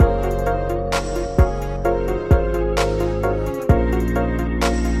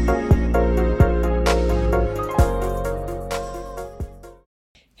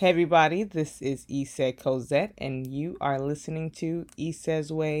Hey everybody, this is Essah Cozett, and you are listening to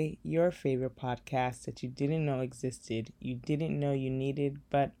Essah's Way, your favorite podcast that you didn't know existed, you didn't know you needed,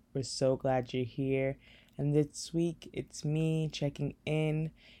 but we're so glad you're here. And this week, it's me checking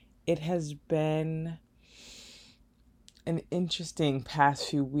in. It has been an interesting past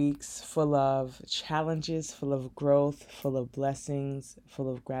few weeks, full of challenges, full of growth, full of blessings, full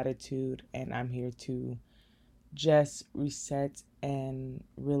of gratitude, and I'm here to just reset and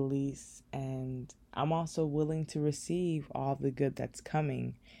release, and I'm also willing to receive all the good that's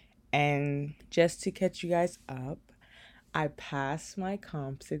coming. And just to catch you guys up, I passed my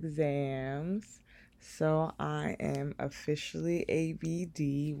comps exams, so I am officially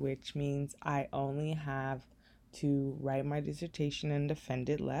ABD, which means I only have to write my dissertation and defend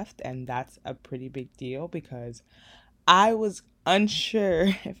it left, and that's a pretty big deal because I was unsure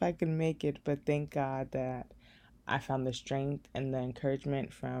if I could make it, but thank God that I found the strength and the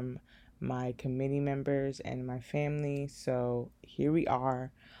encouragement from my committee members and my family. So here we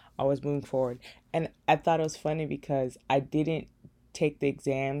are, always moving forward. And I thought it was funny because I didn't take the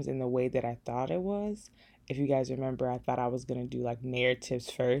exams in the way that I thought it was. If you guys remember, I thought I was going to do like narratives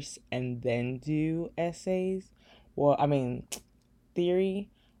first and then do essays. Theory.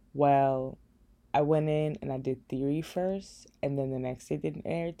 Well, I went in and I did theory first, and then the next day did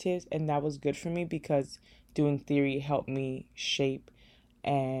narratives, and that was good for me because doing theory helped me shape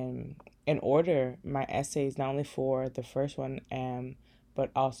and order my essays, not only for the first one,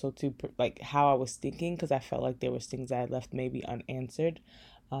 but also to like how I was thinking, because I felt like there was things I had left maybe unanswered.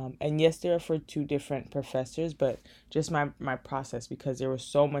 And yes, they are for two different professors, but just my process, because there was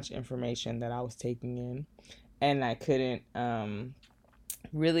so much information that I was taking in, and I couldn't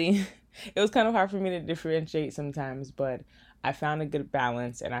really it was kind of hard for me to differentiate sometimes, but I found a good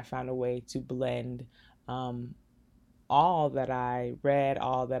balance, and I found a way to blend um, all that I read,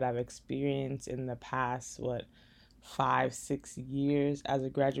 all that I've experienced in the past 5-6 years as a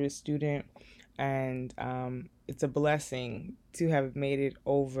graduate student. And it's a blessing to have made it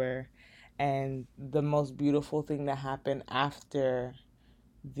over. And the most beautiful thing that happened after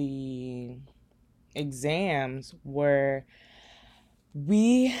the exams were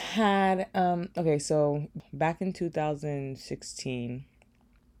we had so back in 2016,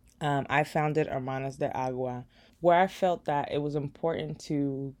 I founded Hermanas de Agua, where I felt that it was important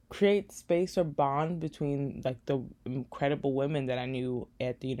to create space or bond between like the incredible women that I knew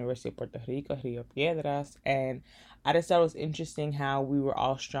at the University of Puerto Rico, Rio Piedras. And I just thought it was interesting how we were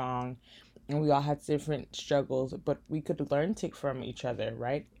all strong and we all had different struggles, but we could learn from each other,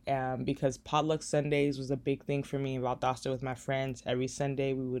 right? Because potluck Sundays was a big thing for me in Valdosta with my friends. Every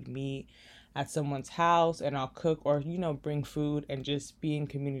Sunday we would meet at someone's house, and I'll cook or bring food and just be in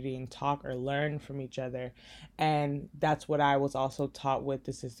community and talk or learn from each other. And that's what I was also taught with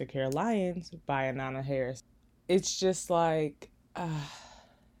the Sister Care Alliance by Anana Harris. It's just like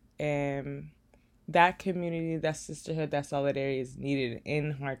and that community, that sisterhood, that solidarity is needed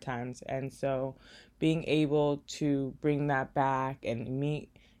in hard times. And so being able to bring that back and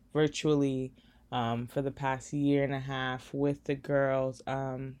meet virtually for the past year and a half with the girls,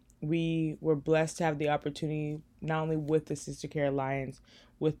 we were blessed to have the opportunity, not only with the Sister Care Alliance,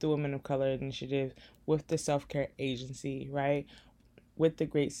 with the Women of Color Initiative, with the Self Care Agency, right? With the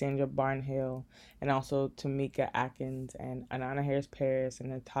great Sandra Barnhill, and also Tamika Atkins and Anana Harris Paris and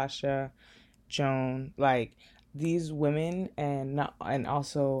Natasha Joan, like these women, and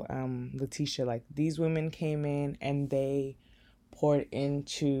also Letitia, like these women came in and they poured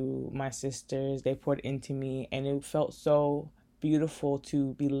into my sisters, they poured into me, and it felt so beautiful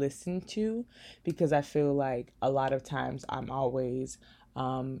to be listened to, because I feel like a lot of times I'm always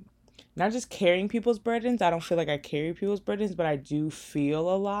not just carrying people's burdens. I don't feel like I carry people's burdens, but I do feel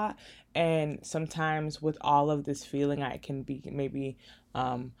a lot. And sometimes with all of this feeling, I can be maybe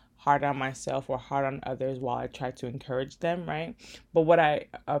hard on myself or hard on others while I try to encourage them, right? But what I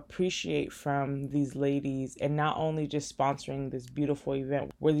appreciate from these ladies, and not only just sponsoring this beautiful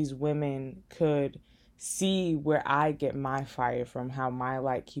event where these women could see where I get my fire from, how my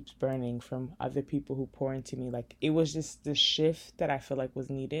light keeps burning from other people who pour into me. Like, it was just the shift that I feel like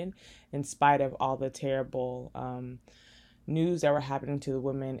was needed in spite of all the terrible news that were happening to the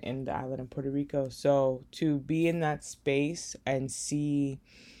women in the island of Puerto Rico. So to be in that space and see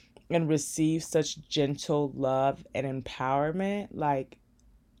and receive such gentle love and empowerment, like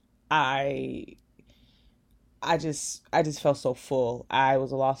I I just felt so full. I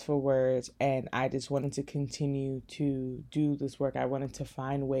was lost for words, and I just wanted to continue to do this work. I wanted to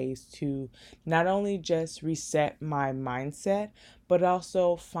find ways to not only just reset my mindset, but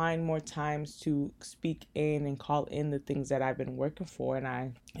also find more times to speak in and call in the things that I've been working for. And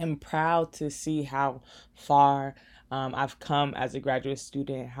I am proud to see how far I've come as a graduate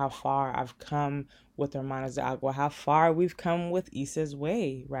student, how far I've come with Hermanas de Agua, how far we've come with Essah's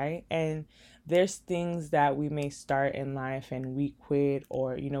Way, right? And there's things that we may start in life and we quit,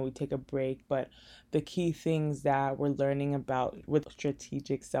 or we take a break, but the key things that we're learning about with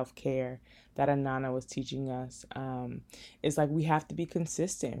strategic self-care that Anana was teaching us is like we have to be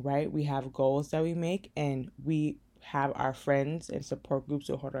consistent, right? We have goals that we make, and we have our friends and support groups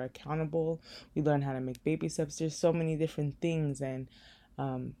who hold us accountable. We learn how to make baby steps. There's so many different things, and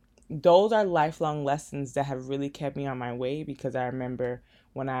those are lifelong lessons that have really kept me on my way, because I remember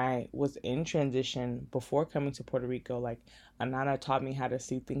when I was in transition before coming to Puerto Rico, like Anana taught me how to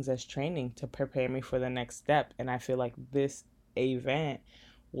see things as training to prepare me for the next step. And I feel like this event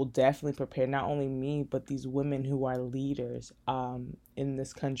will definitely prepare not only me, but these women who are leaders in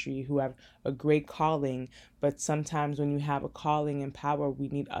this country, who have a great calling. But sometimes when you have a calling and power, we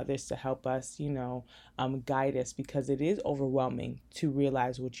need others to help us, guide us, because it is overwhelming to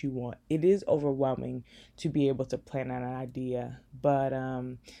realize what you want. It is overwhelming to be able to plan an idea. But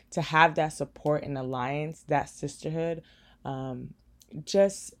to have that support and alliance, that sisterhood,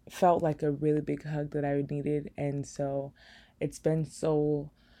 just felt like a really big hug that I needed. And so it's been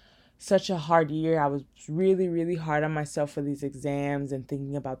such a hard year. I was really, really hard on myself for these exams and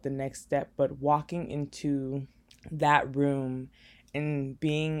thinking about the next step. But walking into that room and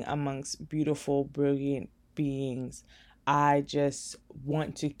being amongst beautiful, brilliant beings, I just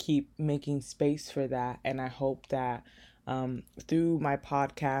want to keep making space for that. And I hope that through my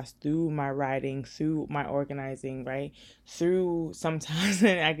podcast, through my writing, through my organizing, right, through sometimes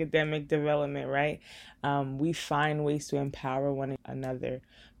in academic development, right, we find ways to empower one another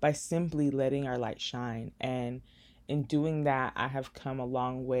by simply letting our light shine. And in doing that, I have come a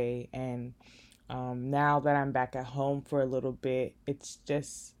long way. And now that I'm back at home for a little bit, it's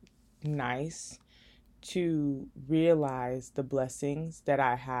just nice to realize the blessings that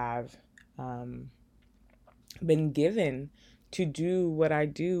I have been given to do what I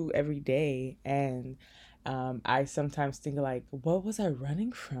do every day. And I sometimes think like, what was I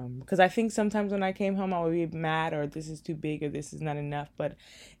running from? Because I think sometimes when I came home, I would be mad, or this is too big, or this is not enough. But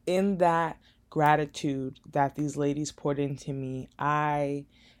in that gratitude that these ladies poured into me, I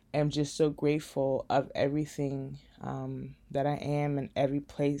am just so grateful of everything that I am, and every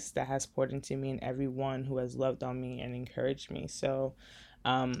place that has poured into me, and everyone who has loved on me and encouraged me. So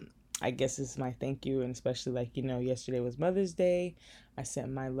I guess this is my thank you. And especially yesterday was Mother's Day. I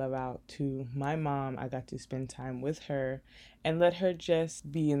sent my love out to my mom. I got to spend time with her and let her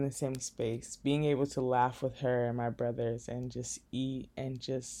just be in the same space, being able to laugh with her and my brothers and just eat, and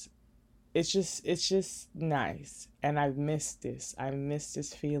just it's just nice. And I miss this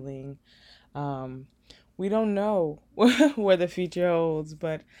feeling. We don't know where the future holds,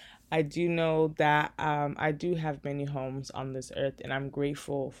 but I do know that I do have many homes on this earth, and I'm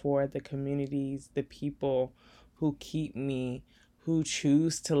grateful for the communities, the people who keep me, who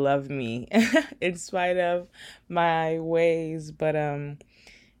choose to love me in spite of my ways. But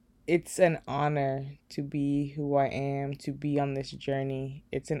it's an honor to be who I am, to be on this journey.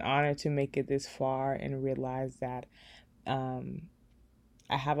 It's an honor to make it this far and realize that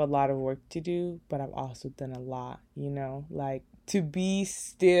I have a lot of work to do, but I've also done a lot, like to be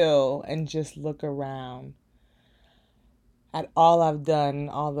still and just look around at all I've done,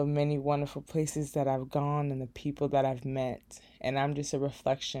 all the many wonderful places that I've gone and the people that I've met. And I'm just a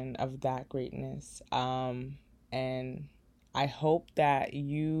reflection of that greatness. And I hope that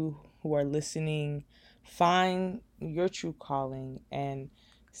you who are listening find your true calling and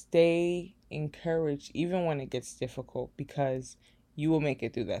stay encouraged even when it gets difficult, because you will make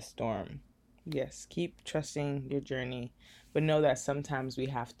it through that storm. Yes, keep trusting your journey, but know that sometimes we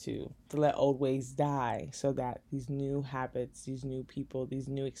have to let old ways die so that these new habits, these new people, these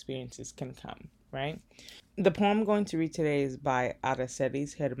new experiences can come, right? The poem I'm going to read today is by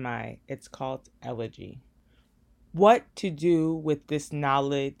Aracelis Girmay. It's called Elegy. What to do with this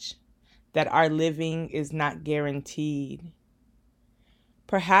knowledge that our living is not guaranteed?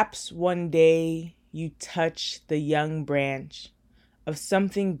 Perhaps one day you touch the young branch of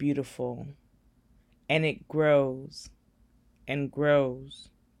something beautiful, and it grows and grows.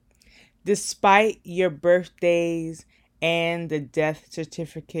 Despite your birthdays and the death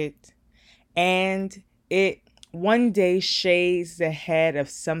certificate, and it one day shades the head of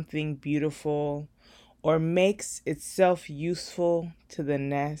something beautiful, or makes itself useful to the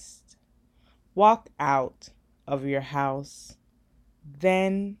nest, walk out of your house.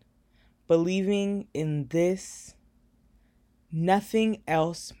 Then, believing in this, nothing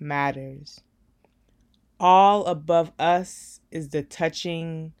else matters. All above us is the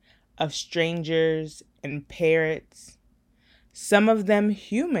touching of strangers and parrots, some of them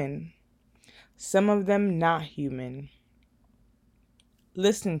human, some of them not human.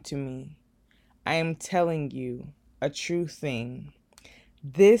 Listen to me. I am telling you a true thing.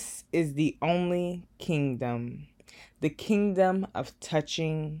 This is the only kingdom, the kingdom of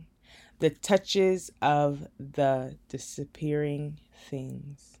touching, the touches of the disappearing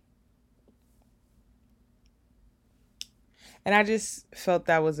things. And I just felt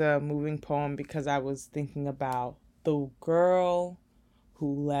that was a moving poem because I was thinking about the girl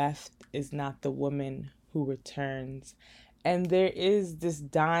who left is not the woman who returns. And there is this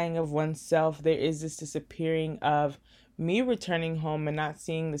dying of oneself. There is this disappearing of me returning home and not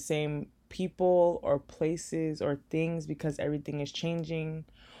seeing the same people or places or things because everything is changing.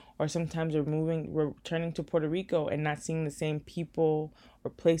 Or sometimes we're returning to Puerto Rico and not seeing the same people or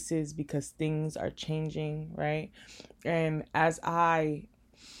places because things are changing, right? And as I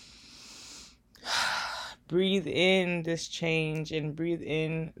breathe in this change and breathe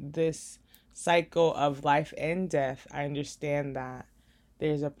in this cycle of life and death, I understand that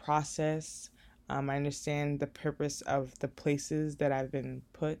there's a process. I understand the purpose of the places that I've been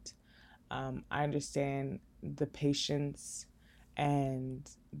put. I understand the patience and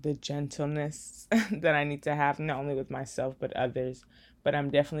the gentleness that I need to have, not only with myself, but others. But I'm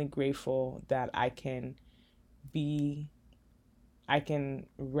definitely grateful that I can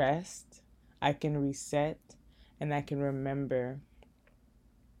rest, I can reset, and I can remember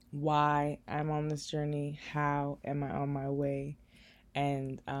why I'm on this journey, how am I on my way,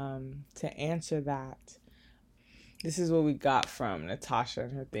 and to answer that, this is what we got from Natasha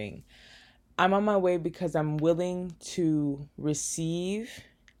and her thing. I'm on my way because I'm willing to receive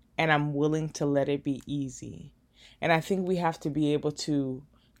and I'm willing to let it be easy. And I think we have to be able to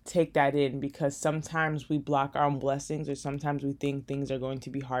take that in because sometimes we block our own blessings or sometimes we think things are going to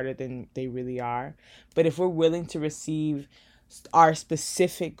be harder than they really are. But if we're willing to receive our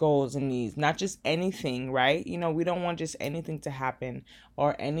specific goals and needs, not just anything, right? We don't want just anything to happen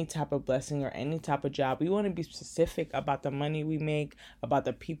or any type of blessing or any type of job. We want to be specific about the money we make, about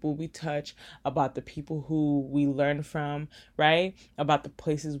the people we touch, about the people who we learn from, right? About the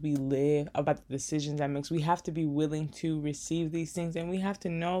places we live, about the decisions that makes. We have to be willing to receive these things and we have to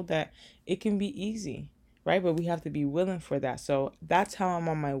know that it can be easy, right? But we have to be willing for that. So that's how I'm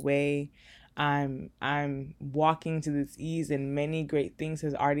on my way. I'm walking to this ease and many great things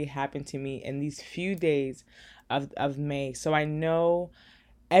has already happened to me in these few days of May. So I know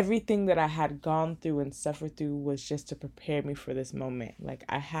everything that I had gone through and suffered through was just to prepare me for this moment. Like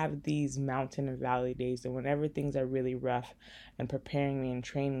I have these mountain and valley days, and whenever things are really rough and preparing me and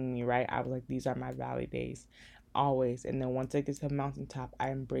training me, right, I was like, these are my valley days. Always. And then once I get to the mountaintop,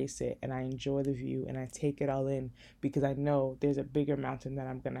 I embrace it and I enjoy the view and I take it all in because I know there's a bigger mountain that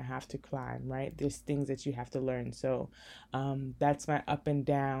I'm going to have to climb, right? There's things that you have to learn. So that's my up and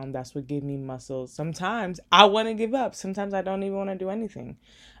down. That's what gives me muscles. Sometimes I want to give up. Sometimes I don't even want to do anything.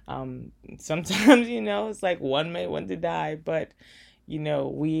 Sometimes, it's like one may want to die, but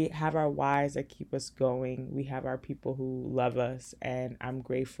we have our whys that keep us going. We have our people who love us, and I'm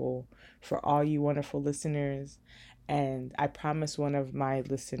grateful for all you wonderful listeners. And I promised one of my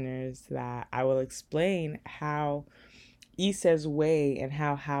listeners that I will explain how Essah's way and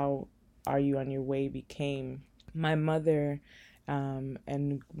how Are You on Your Way became my mother and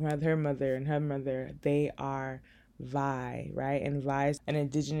her mother and her mother. They are Vai, right? And Vai is an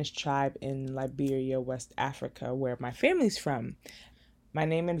indigenous tribe in Liberia, West Africa, where my family's from. My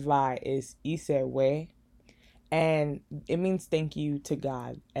name in Vai is Isewe, and it means thank you to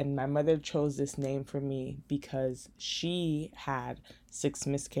God. And my mother chose this name for me because she had 6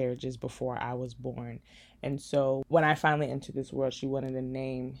 miscarriages before I was born. And so when I finally entered this world, she wanted a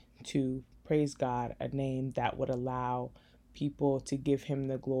name to praise God, a name that would allow people to give him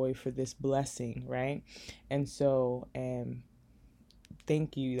the glory for this blessing, right? And so,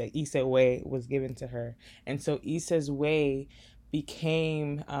 thank you, like Issa Way was given to her. And so Issa's Way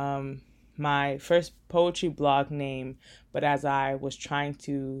became my first poetry blog name. But as I was trying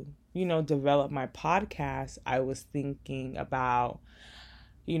to, develop my podcast, I was thinking about,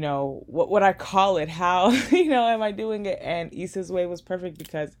 what would I call it? How, am I doing it? And Issa's Way was perfect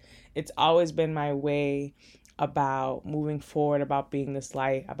because it's always been my way about moving forward, about being this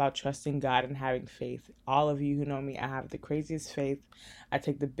light, about trusting God and having faith. All of you who know me, I have the craziest faith. I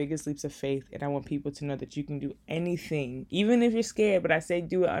take the biggest leaps of faith, and I want people to know that you can do anything, even if you're scared. But I say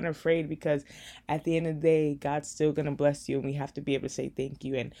do it unafraid, because at the end of the day, God's still going to bless you, and we have to be able to say thank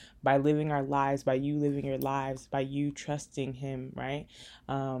you. And by living our lives, by you living your lives, by you trusting Him, right?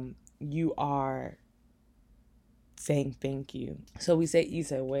 You are saying thank you. So we say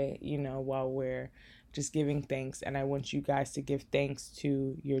Essah way, while we're just giving thanks. And I want you guys to give thanks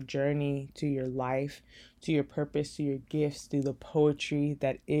to your journey, to your life, to your purpose, to your gifts, to the poetry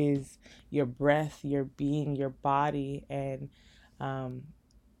that is your breath, your being, your body. And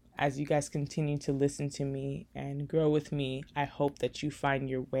as you guys continue to listen to me and grow with me, I hope that you find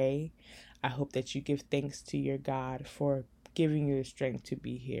your way. I hope that you give thanks to your God for giving you the strength to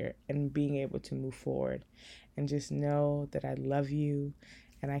be here and being able to move forward. And just know that I love you,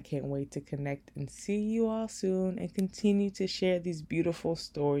 and I can't wait to connect and see you all soon and continue to share these beautiful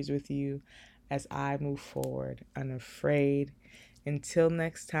stories with you as I move forward, unafraid. Until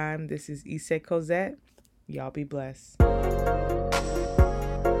next time, this is Essah Cozett. Y'all be blessed.